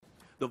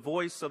The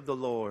voice of the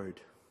Lord.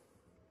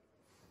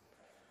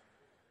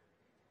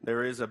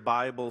 There is a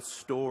Bible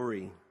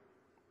story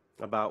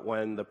about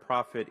when the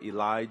prophet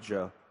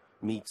Elijah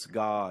meets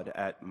God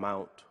at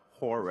Mount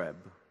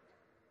Horeb.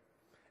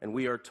 And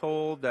we are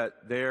told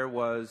that there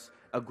was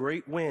a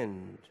great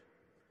wind,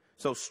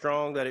 so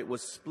strong that it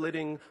was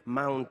splitting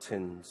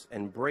mountains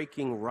and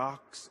breaking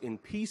rocks in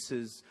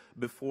pieces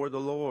before the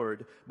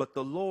Lord. But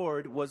the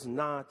Lord was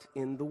not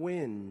in the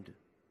wind.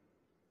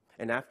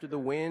 And after the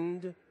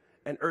wind,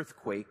 an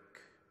earthquake,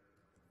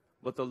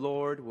 but the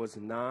Lord was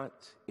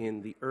not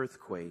in the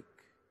earthquake.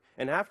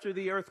 And after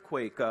the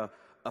earthquake, a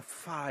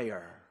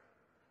fire,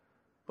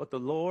 but the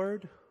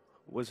Lord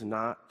was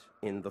not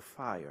in the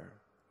fire.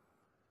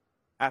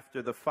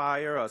 After the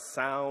fire, a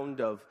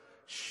sound of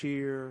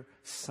sheer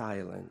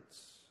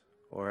silence,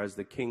 or as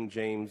the King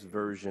James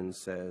Version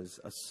says,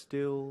 a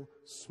still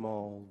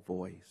small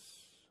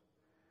voice.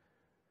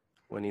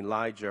 When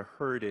Elijah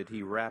heard it,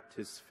 he wrapped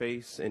his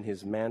face in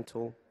his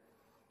mantle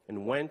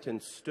and went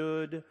and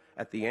stood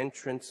at the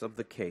entrance of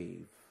the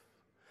cave.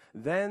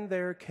 Then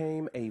there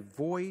came a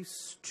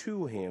voice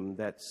to him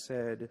that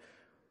said,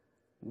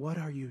 "What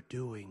are you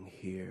doing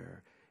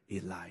here,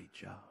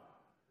 Elijah?"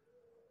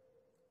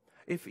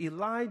 If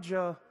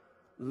Elijah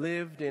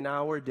lived in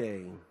our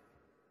day,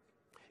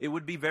 it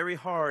would be very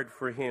hard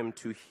for him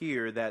to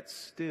hear that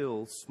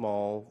still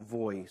small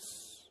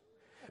voice.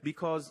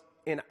 Because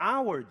in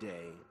our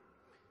day,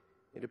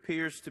 it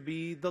appears to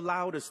be the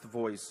loudest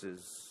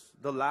voices,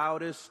 the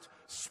loudest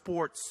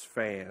sports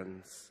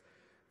fans,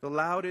 the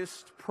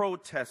loudest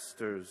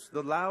protesters,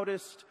 the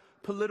loudest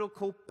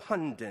political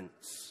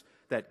pundits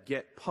that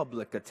get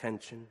public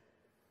attention.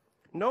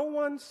 No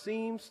one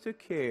seems to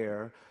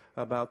care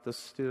about the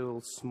still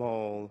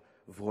small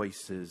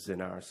voices in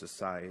our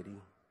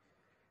society.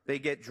 They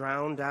get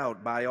drowned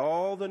out by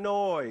all the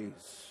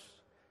noise.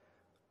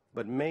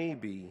 But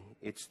maybe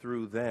it's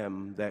through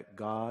them that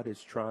God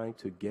is trying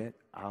to get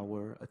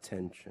our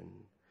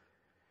attention.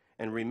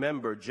 And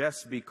remember,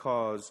 just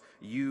because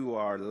you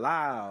are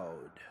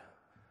loud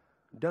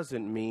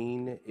doesn't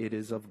mean it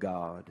is of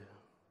God.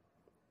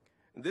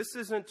 This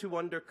isn't to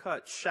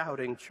undercut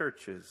shouting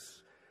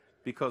churches,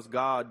 because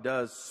God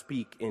does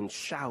speak in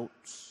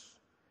shouts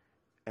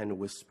and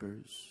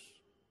whispers.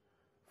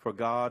 For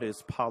God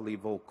is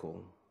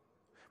polyvocal.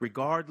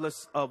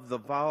 Regardless of the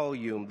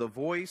volume, the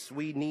voice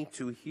we need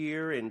to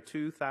hear in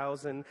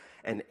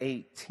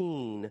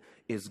 2018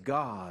 is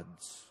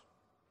God's.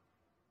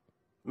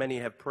 Many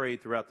have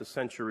prayed throughout the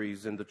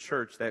centuries in the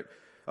church that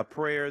a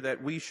prayer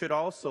that we should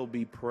also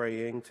be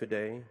praying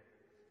today.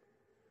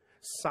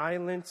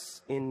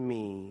 Silence in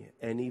me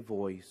any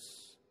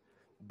voice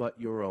but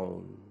your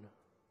own.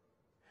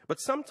 But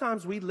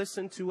sometimes we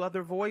listen to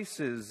other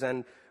voices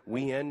and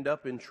we end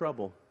up in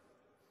trouble.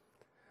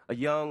 A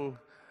young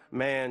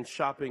man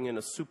shopping in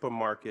a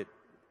supermarket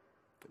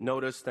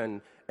noticed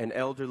an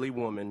elderly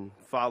woman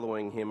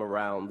following him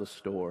around the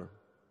store.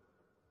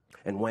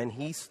 And when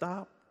he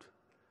stopped,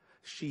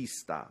 she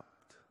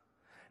stopped,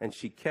 and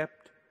she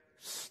kept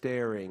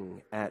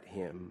staring at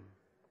him.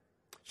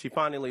 She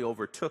finally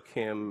overtook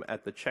him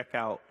at the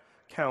checkout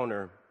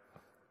counter,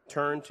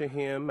 turned to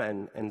him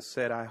and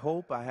said, "I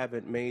hope I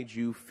haven't made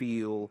you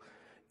feel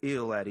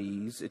ill at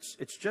ease.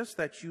 It's just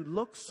that you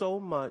look so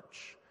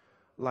much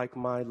like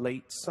my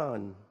late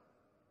son."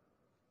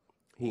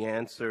 He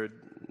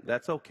answered,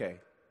 "That's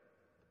okay."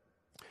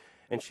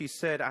 And she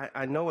said,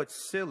 I know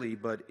it's silly,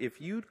 but if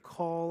you'd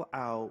call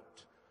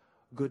out,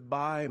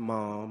 "Goodbye,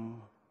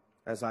 Mom,"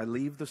 as I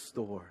leave the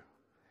store,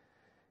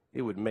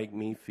 it would make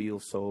me feel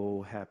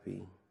so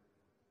happy.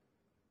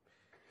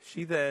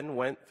 She then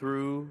went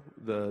through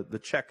the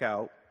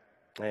checkout,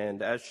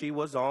 and as she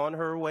was on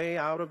her way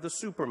out of the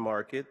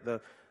supermarket,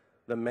 the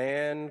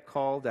man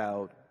called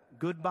out,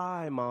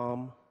 "Goodbye,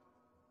 Mom."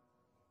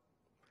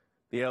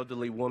 The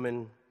elderly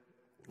woman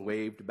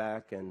waved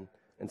back and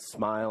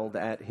smiled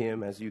at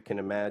him, as you can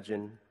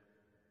imagine.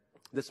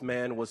 This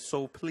man was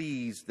so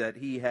pleased that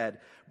he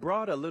had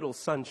brought a little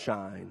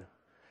sunshine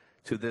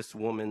to this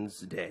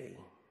woman's day.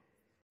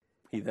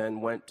 He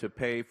then went to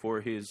pay for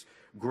his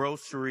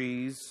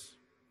groceries,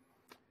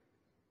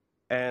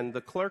 and the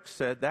clerk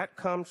said, "That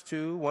comes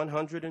to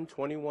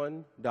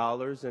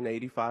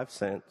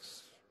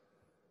 $121.85.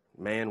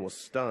 Man was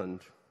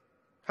stunned.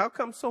 "How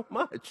come so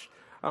much?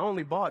 I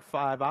only bought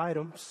 5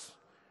 items.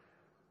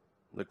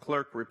 The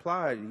clerk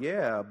replied,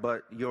 "Yeah,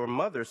 but your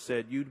mother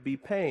said you'd be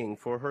paying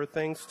for her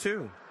things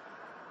too."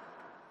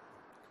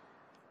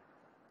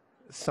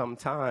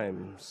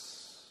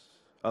 Sometimes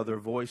other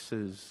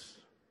voices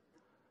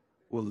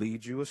will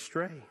lead you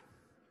astray.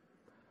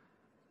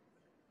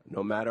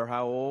 No matter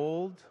how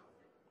old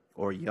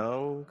or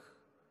young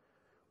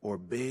or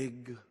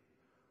big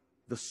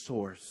the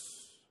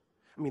source.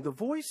 The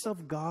voice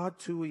of God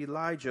to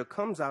Elijah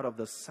comes out of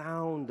the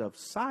sound of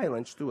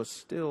silence through a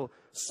still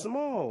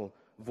small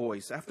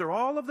voice. After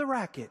all of the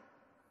racket,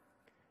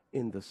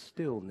 in the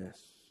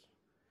stillness.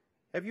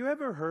 Have you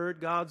ever heard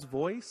God's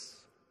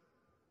voice?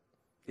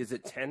 Is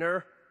it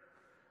tenor,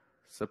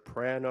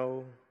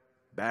 soprano,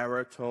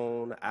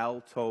 baritone,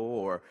 alto,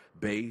 or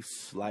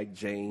bass like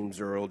James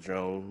Earl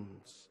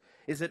Jones?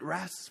 Is it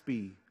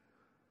raspy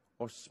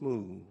or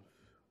smooth?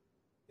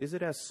 Is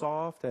it as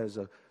soft as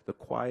the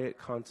quiet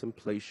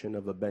contemplation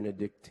of a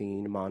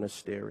Benedictine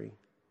monastery?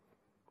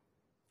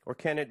 Or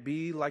can it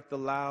be like the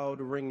loud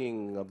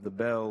ringing of the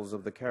bells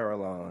of the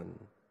carillon?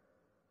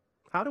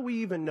 How do we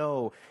even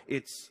know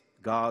it's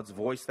God's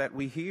voice that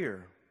we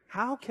hear?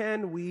 How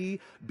can we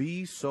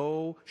be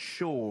so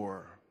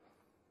sure?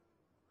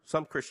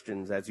 Some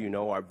Christians, as you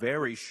know, are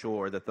very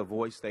sure that the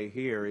voice they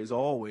hear is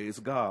always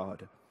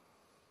God,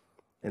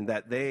 and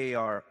that they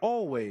are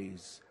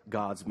always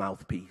God's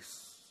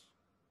mouthpiece.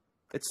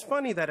 It's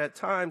funny that at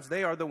times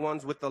they are the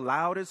ones with the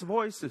loudest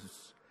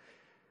voices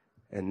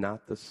and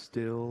not the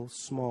still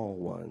small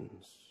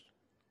ones.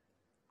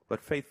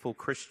 But faithful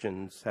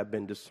Christians have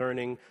been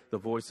discerning the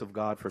voice of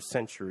God for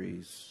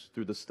centuries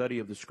through the study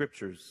of the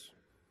scriptures,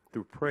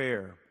 through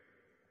prayer,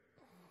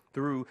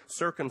 through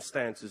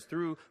circumstances,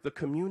 through the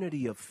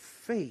community of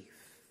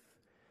faith.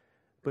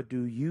 But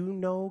do you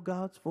know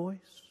God's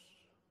voice?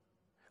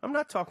 I'm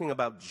not talking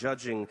about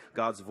judging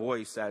God's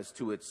voice as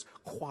to its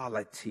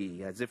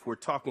quality, as if we're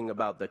talking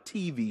about the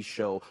TV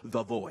show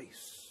The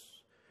Voice,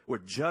 where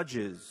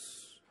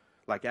judges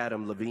like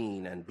Adam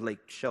Levine and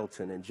Blake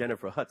Shelton and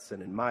Jennifer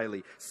Hudson and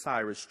Miley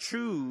Cyrus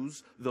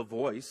choose the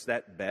voice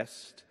that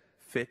best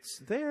fits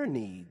their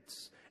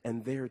needs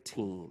and their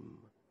team.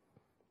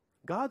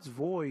 God's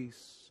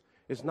voice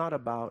is not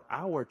about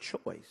our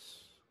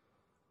choice.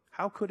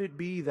 How could it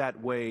be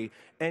that way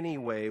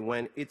anyway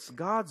when it's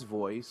God's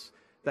voice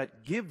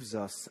that gives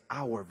us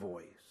our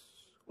voice,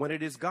 when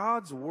it is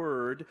God's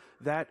word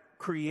that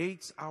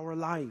creates our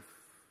life?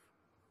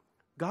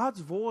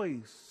 God's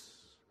voice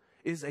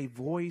is a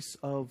voice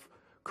of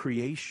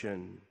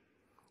creation.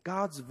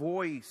 God's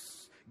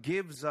voice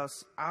gives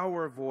us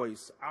our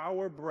voice,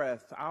 our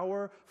breath,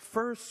 our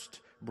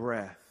first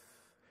breath,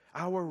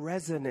 our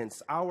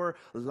resonance, our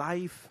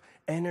life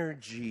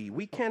energy.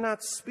 We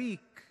cannot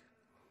speak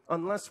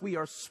unless we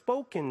are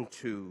spoken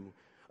to,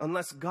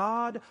 unless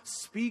God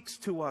speaks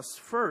to us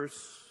first.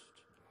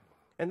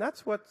 And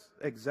that's what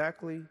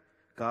exactly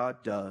God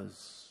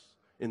does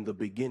in the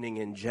beginning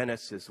in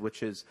Genesis,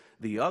 which is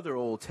the other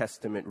Old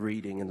Testament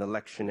reading in the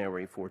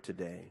lectionary for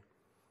today.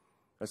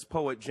 As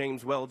poet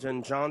James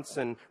Weldon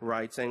Johnson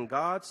writes, and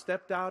God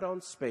stepped out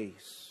on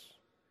space,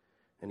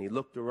 and he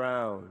looked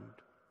around,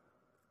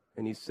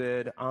 and he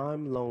said,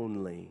 I'm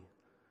lonely,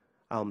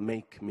 I'll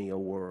make me a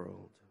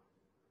world.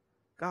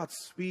 God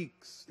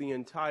speaks the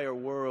entire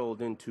world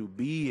into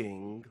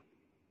being,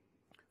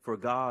 for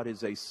God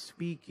is a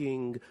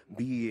speaking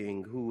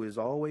being who is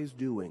always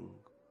doing.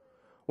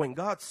 When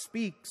God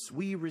speaks,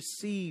 we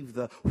receive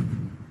the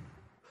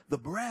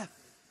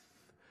breath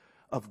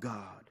of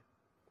God.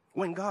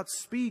 When God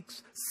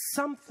speaks,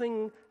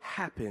 something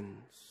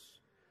happens.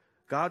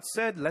 God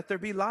said, let there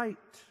be light.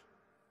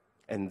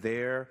 And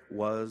there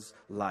was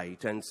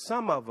light. And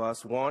some of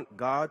us want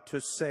God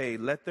to say,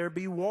 let there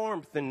be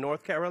warmth in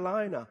North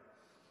Carolina.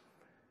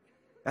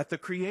 At the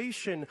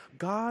creation,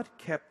 God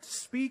kept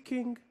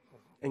speaking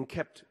and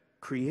kept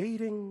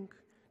creating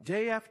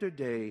day after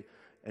day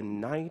and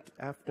night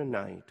after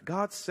night.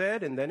 God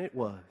said, and then it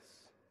was.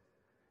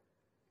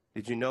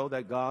 Did you know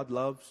that God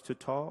loves to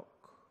talk?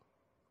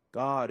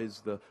 God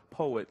is the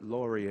poet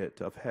laureate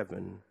of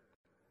heaven.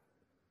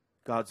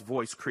 God's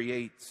voice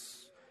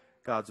creates.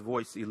 God's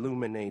voice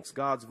illuminates.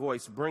 God's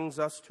voice brings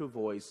us to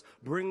voice,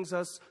 brings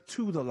us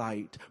to the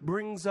light,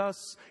 brings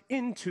us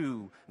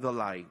into the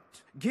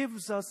light,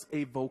 gives us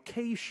a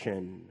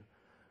vocation,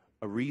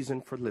 a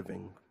reason for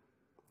living.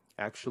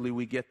 Actually,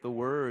 we get the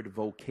word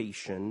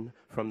vocation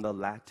from the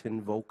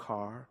Latin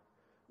vocar,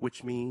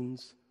 which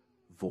means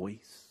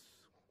voice.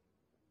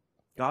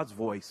 God's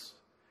voice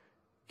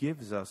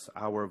gives us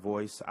our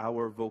voice,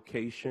 our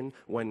vocation.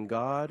 When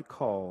God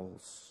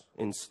calls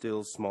in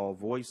still small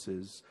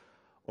voices,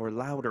 or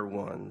louder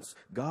ones,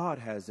 God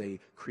has a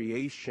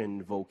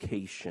creation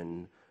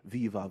vocation,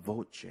 viva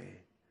voce.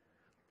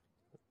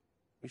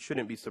 We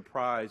shouldn't be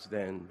surprised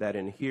then that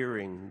in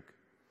hearing,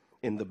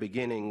 in the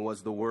beginning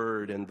was the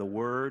Word, and the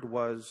Word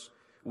was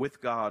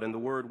with God, and the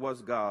Word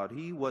was God.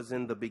 He was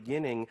in the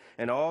beginning,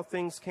 and all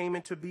things came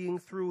into being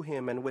through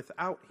him, and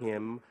without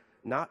him,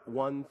 not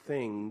one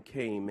thing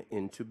came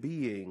into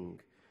being.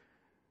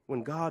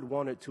 When God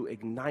wanted to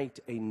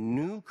ignite a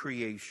new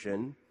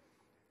creation,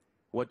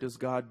 what does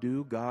God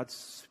do? God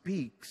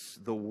speaks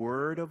the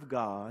word of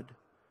God,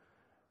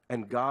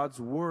 and God's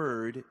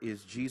word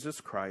is Jesus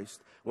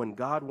Christ. When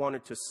God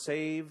wanted to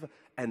save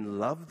and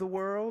love the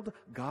world,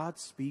 God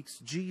speaks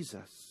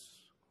Jesus.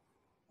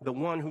 The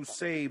one who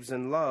saves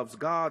and loves,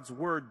 God's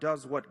word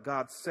does what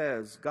God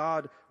says.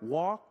 God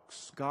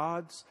walks,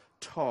 God's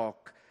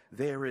talk.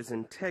 There is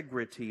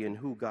integrity in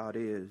who God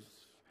is.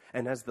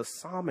 And as the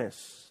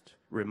psalmist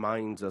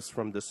reminds us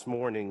from this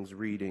morning's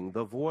reading,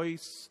 the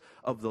voice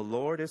of the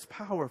Lord is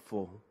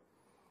powerful.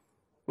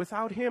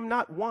 Without him,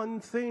 not one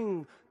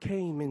thing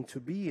came into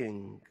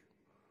being.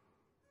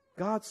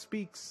 God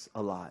speaks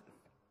a lot,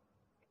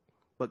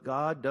 but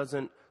God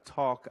doesn't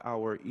talk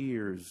our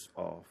ears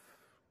off.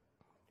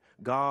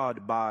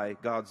 God, by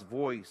God's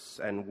voice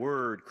and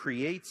word,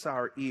 creates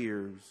our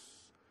ears,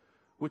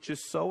 which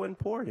is so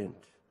important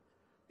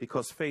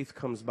because faith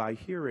comes by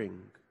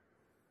hearing,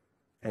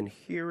 and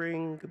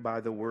hearing by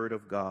the word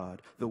of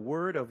God. The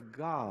word of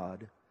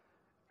God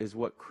is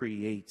what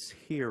creates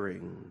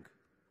hearing.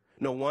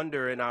 No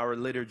wonder in our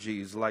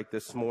liturgies like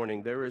this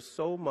morning, there is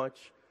so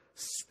much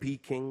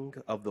speaking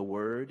of the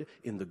word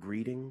in the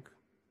greeting,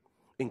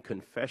 in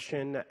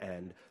confession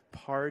and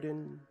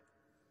pardon,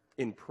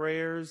 in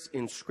prayers,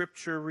 in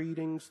scripture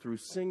readings, through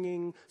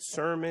singing,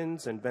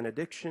 sermons, and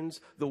benedictions.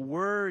 The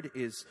word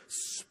is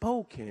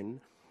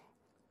spoken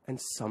and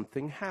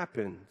something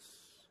happens.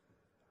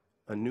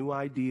 A new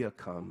idea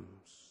comes,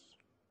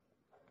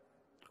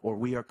 or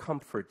we are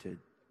comforted,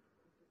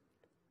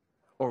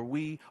 or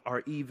we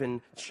are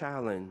even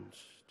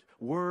challenged.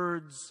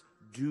 Words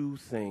do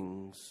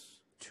things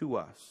to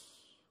us.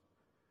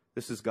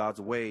 This is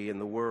God's way in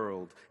the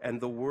world, and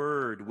the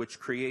word which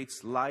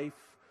creates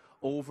life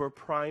over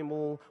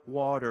primal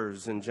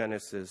waters in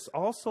Genesis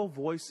also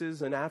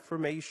voices an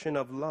affirmation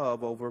of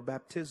love over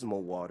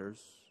baptismal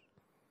waters.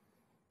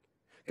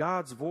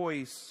 God's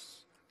voice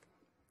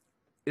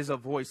is a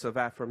voice of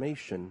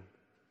affirmation.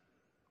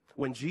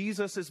 When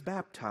Jesus is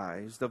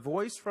baptized, the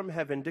voice from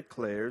heaven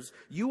declares,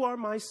 "You are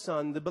my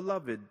Son, the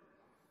beloved.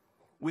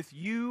 With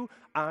you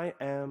I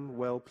am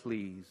well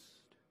pleased."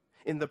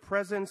 In the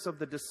presence of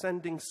the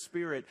descending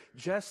Spirit,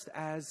 just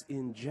as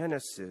in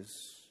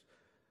Genesis,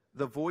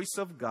 the voice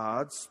of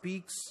God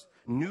speaks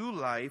new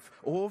life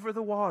over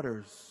the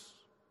waters,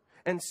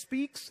 and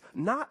speaks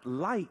not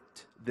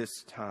light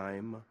this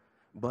time,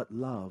 but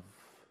love.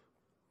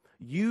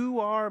 You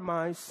are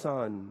my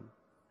son,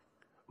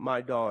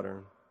 my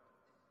daughter,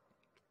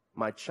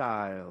 my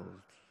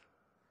child,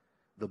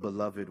 the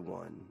beloved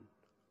one.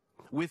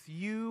 With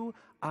you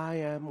I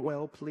am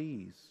well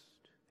pleased.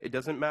 It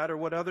doesn't matter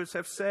what others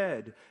have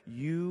said.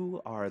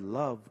 You are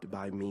loved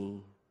by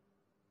me.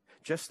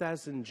 Just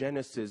as in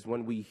Genesis,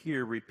 when we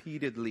hear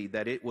repeatedly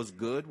that it was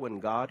good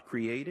when God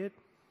created,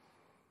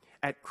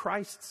 at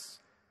Christ's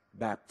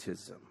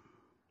baptism,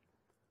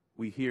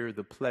 we hear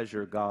the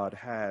pleasure God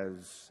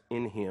has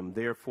in him.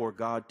 Therefore,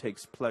 God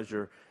takes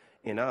pleasure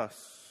in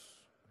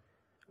us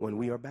when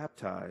we are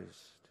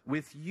baptized.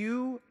 With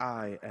you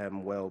I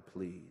am well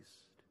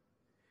pleased.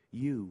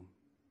 You.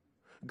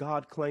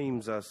 God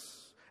claims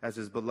us as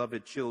his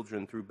beloved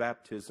children through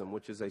baptism,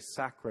 which is a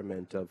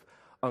sacrament of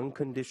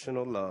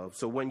unconditional love.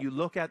 So when you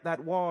look at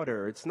that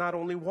water, it's not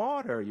only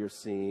water you're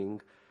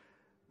seeing,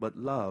 but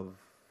love.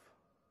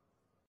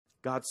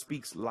 God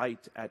speaks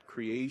light at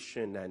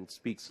creation and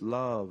speaks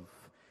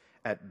love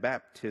at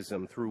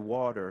baptism through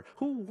water.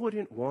 Who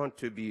wouldn't want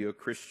to be a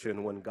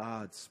Christian when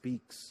God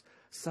speaks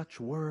such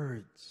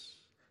words?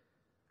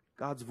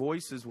 God's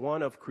voice is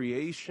one of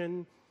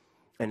creation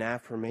and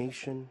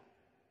affirmation.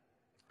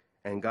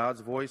 And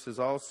God's voice is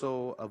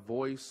also a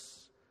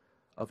voice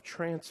of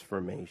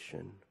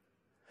transformation.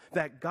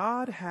 That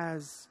God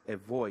has a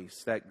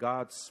voice, that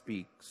God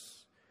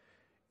speaks,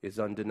 is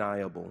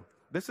undeniable.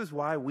 This is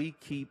why we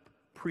keep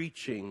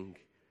preaching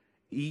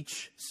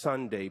each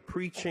Sunday,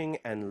 preaching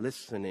and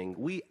listening.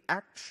 We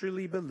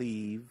actually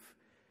believe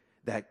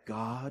that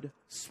God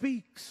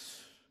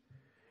speaks.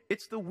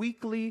 It's the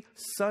weekly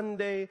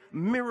Sunday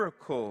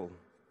miracle.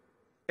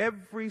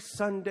 Every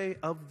Sunday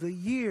of the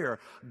year,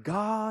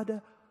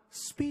 God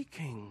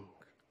speaking.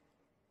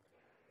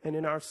 And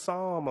in our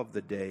psalm of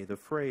the day, the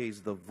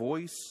phrase, "the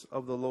voice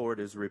of the Lord,"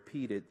 is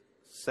repeated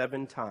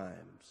 7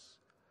 times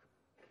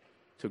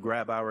to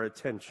grab our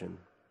attention.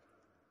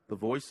 The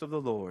voice of the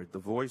Lord, the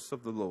voice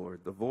of the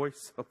Lord, the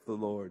voice of the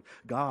Lord.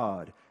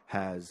 God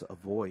has a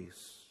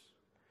voice.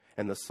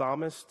 And the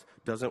psalmist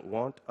doesn't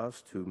want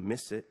us to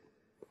miss it.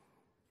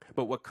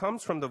 But what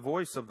comes from the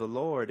voice of the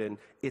Lord and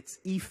its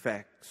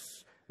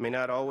effects may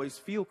not always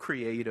feel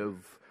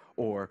creative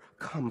or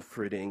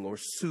comforting or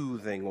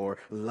soothing or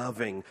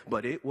loving,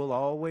 but it will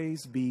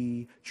always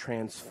be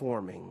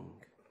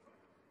transforming.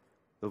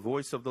 The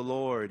voice of the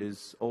Lord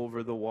is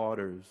over the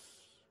waters.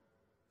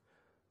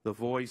 The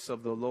voice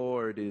of the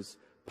Lord is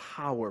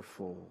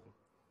powerful.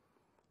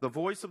 The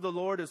voice of the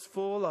Lord is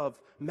full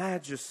of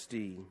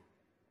majesty.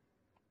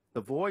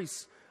 The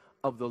voice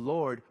of the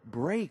Lord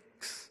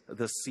breaks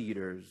the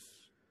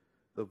cedars.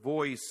 The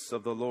voice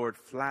of the Lord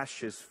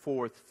flashes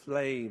forth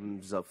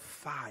flames of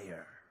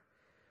fire.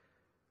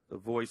 The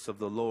voice of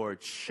the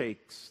Lord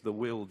shakes the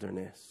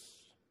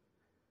wilderness.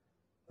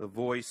 The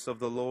voice of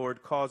the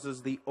Lord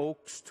causes the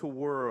oaks to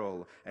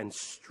whirl and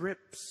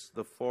strips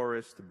the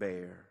forest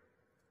bare.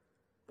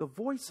 The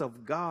voice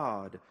of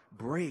God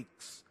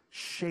breaks,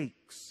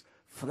 shakes,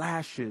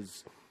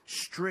 flashes,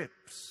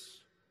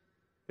 strips.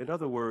 In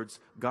other words,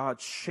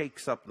 God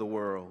shakes up the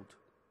world.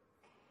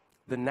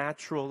 The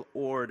natural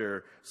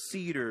order,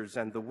 cedars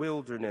and the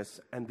wilderness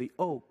and the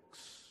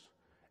oaks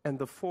and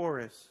the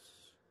forests.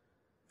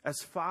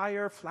 As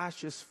fire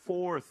flashes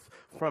forth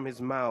from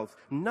his mouth,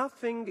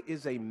 nothing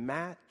is a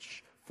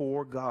match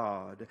before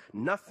God.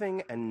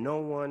 Nothing and no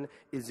one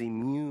is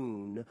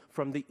immune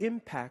from the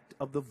impact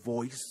of the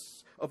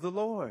voice of the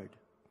Lord.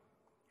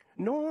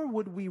 Nor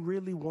would we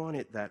really want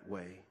it that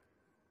way,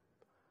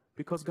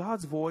 because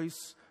God's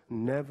voice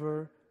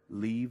never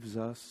leaves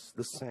us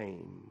the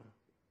same.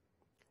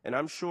 And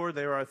I'm sure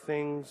there are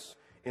things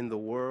in the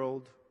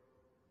world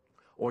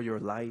or your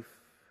life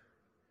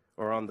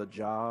or on the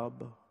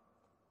job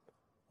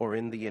or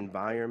in the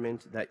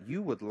environment that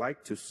you would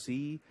like to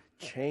see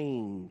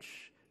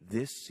change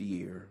this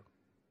year.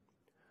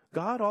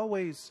 God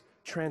always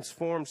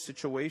transforms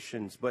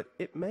situations, but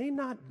it may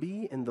not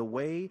be in the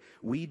way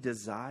we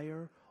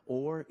desire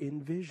or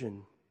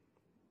envision.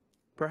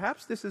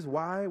 Perhaps this is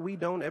why we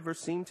don't ever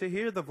seem to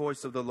hear the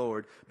voice of the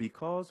Lord,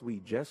 because we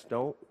just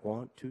don't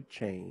want to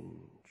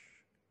change.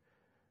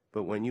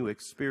 But when you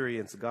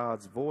experience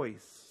God's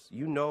voice,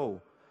 you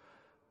know,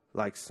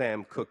 like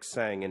Sam Cooke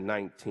sang in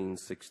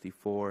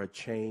 1964, a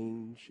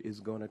change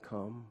is going to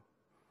come.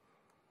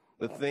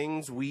 The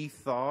things we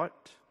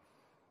thought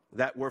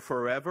that were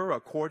forever,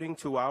 according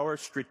to our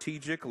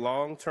strategic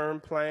long-term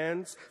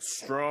plans,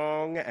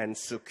 strong and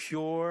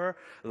secure,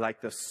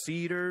 like the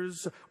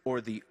cedars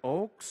or the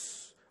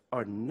oaks,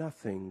 are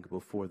nothing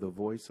before the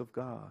voice of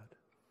God.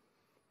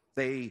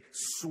 They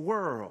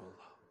swirl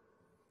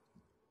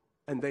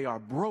and they are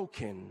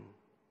broken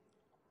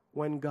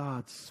when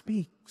God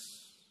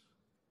speaks.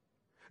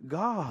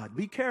 God,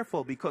 be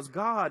careful, because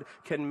God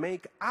can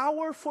make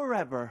our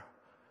forever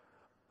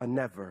a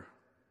never,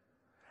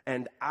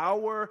 and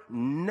our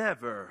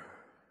never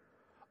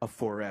a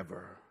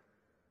forever.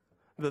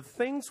 The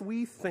things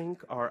we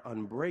think are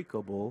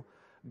unbreakable,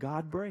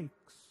 God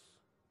breaks.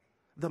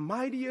 The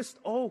mightiest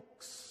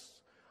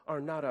oaks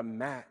are not a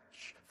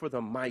match for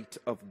the might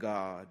of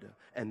God,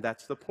 and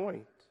that's the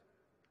point.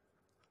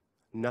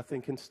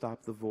 Nothing can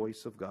stop the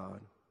voice of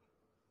God,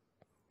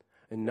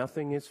 and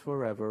nothing is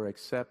forever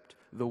except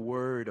the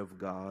Word of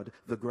God.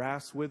 The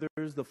grass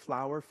withers, the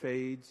flower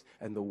fades,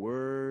 and the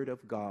Word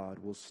of God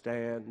will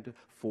stand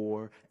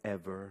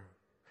forever.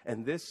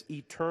 And this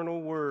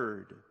eternal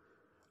Word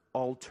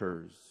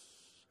alters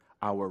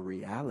our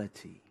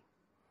reality.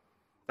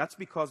 That's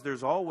because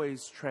there's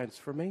always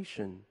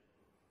transformation.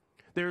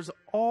 There's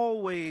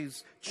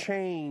always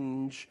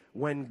change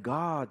when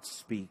God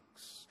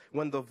speaks,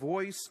 when the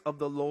voice of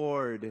the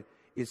Lord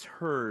is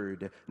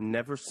heard.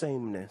 Never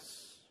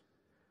sameness,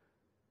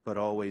 but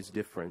always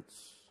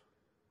difference.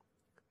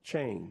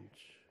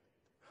 Change.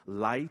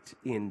 Light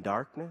in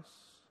darkness.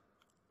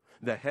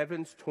 The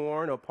heavens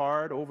torn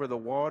apart over the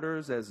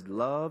waters as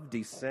love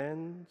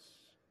descends.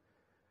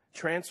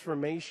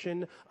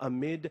 Transformation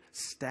amid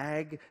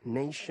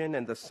stagnation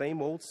and the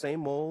same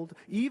old.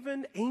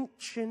 Even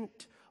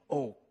ancient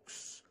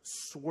oaks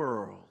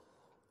swirl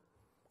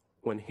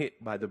when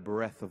hit by the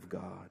breath of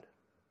God.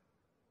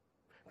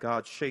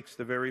 God shakes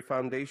the very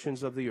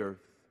foundations of the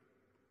earth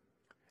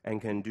and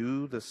can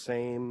do the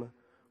same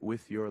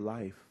with your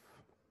life.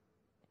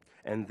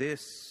 And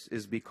this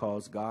is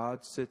because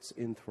God sits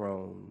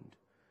enthroned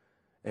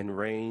and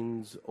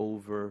reigns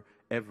over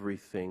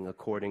everything,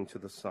 according to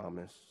the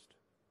psalmist.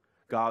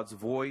 God's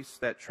voice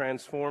that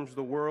transforms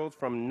the world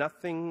from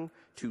nothing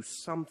to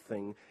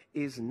something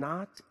is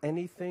not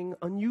anything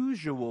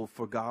unusual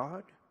for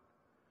God,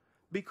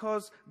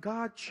 because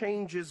God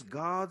changes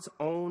God's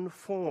own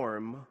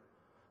form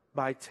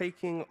by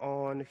taking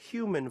on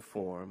human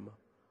form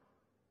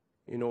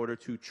in order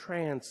to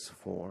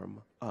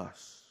transform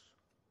us.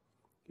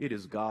 It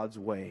is God's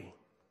way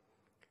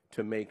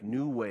to make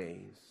new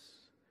ways,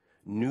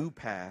 new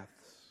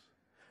paths,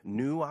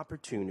 new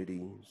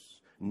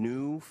opportunities,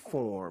 new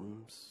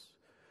forms,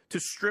 to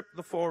strip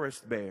the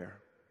forest bare,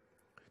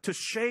 to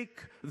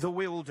shake the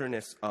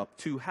wilderness up,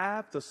 to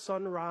have the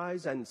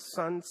sunrise and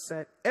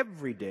sunset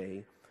every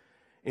day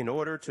in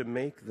order to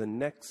make the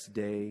next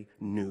day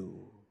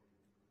new.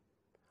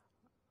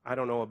 I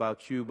don't know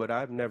about you, but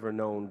I've never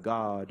known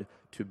God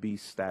to be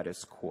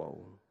status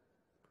quo.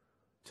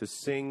 To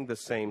sing the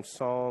same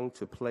song,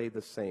 to play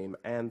the same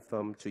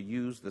anthem, to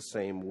use the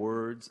same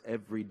words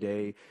every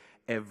day,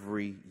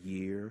 every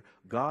year.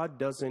 God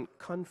doesn't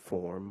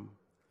conform,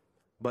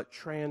 but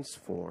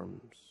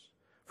transforms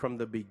from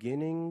the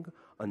beginning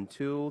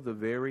until the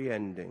very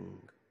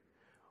ending.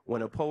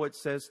 When a poet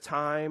says,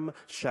 "Time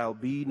shall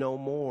be no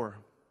more,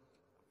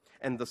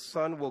 and the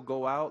sun will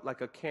go out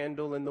like a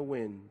candle in the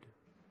wind,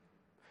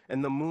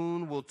 and the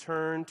moon will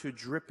turn to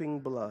dripping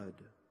blood,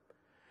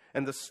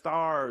 and the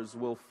stars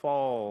will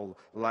fall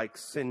like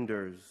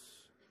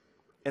cinders,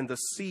 and the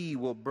sea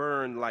will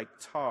burn like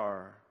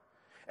tar,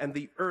 and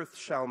the earth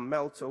shall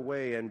melt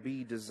away and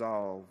be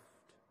dissolved,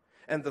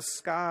 and the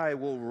sky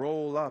will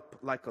roll up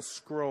like a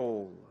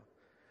scroll.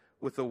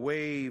 With a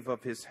wave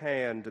of his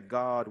hand,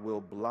 God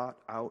will blot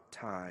out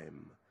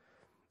time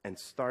and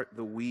start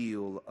the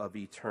wheel of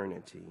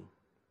eternity."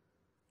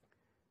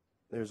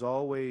 There's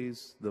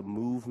always the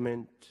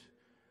movement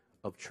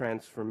of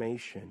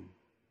transformation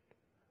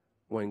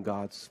when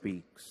God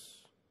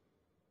speaks.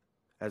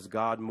 As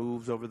God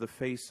moves over the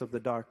face of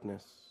the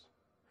darkness,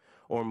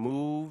 or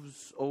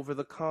moves over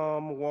the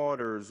calm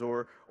waters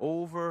or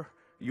over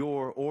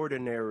your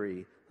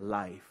ordinary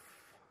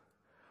life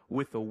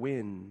with a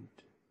wind,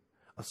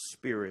 a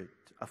spirit,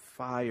 a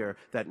fire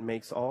that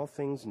makes all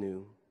things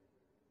new,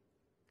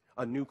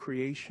 a new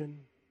creation,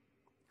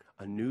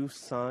 a new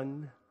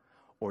son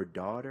or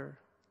daughter,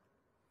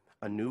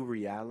 a new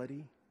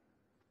reality.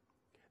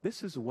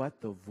 This is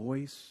what the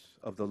voice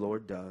of the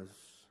Lord does,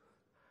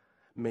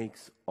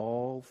 makes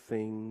all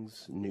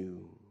things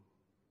new.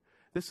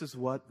 This is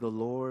what the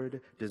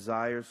Lord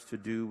desires to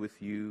do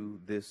with you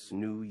this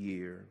new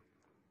year.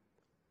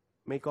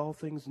 Make all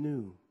things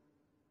new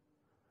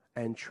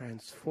and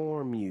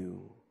transform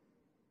you.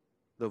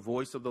 The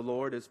voice of the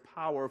Lord is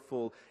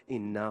powerful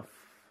enough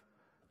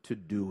to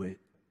do it.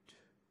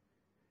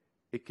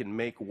 It can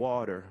make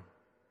water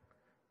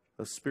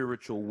a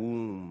spiritual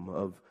womb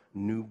of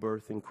new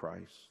birth in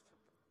Christ.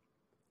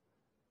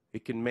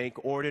 It can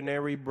make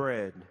ordinary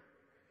bread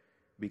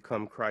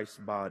become Christ's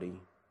body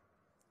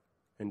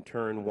and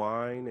turn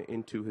wine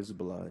into his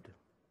blood.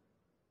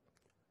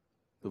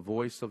 The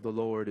voice of the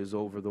Lord is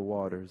over the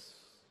waters,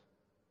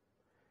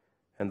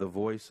 and the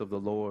voice of the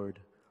Lord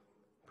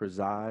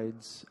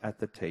presides at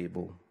the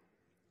table.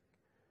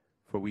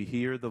 For we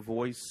hear the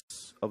voice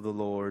of the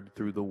Lord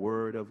through the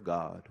word of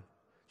God,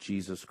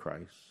 Jesus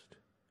Christ.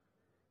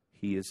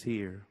 He is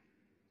here.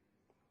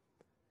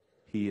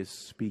 He is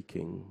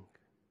speaking.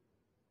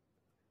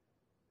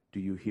 Do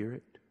you hear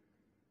it?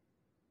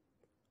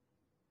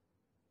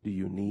 Do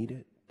you need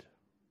it?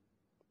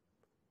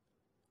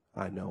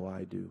 I know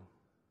I do.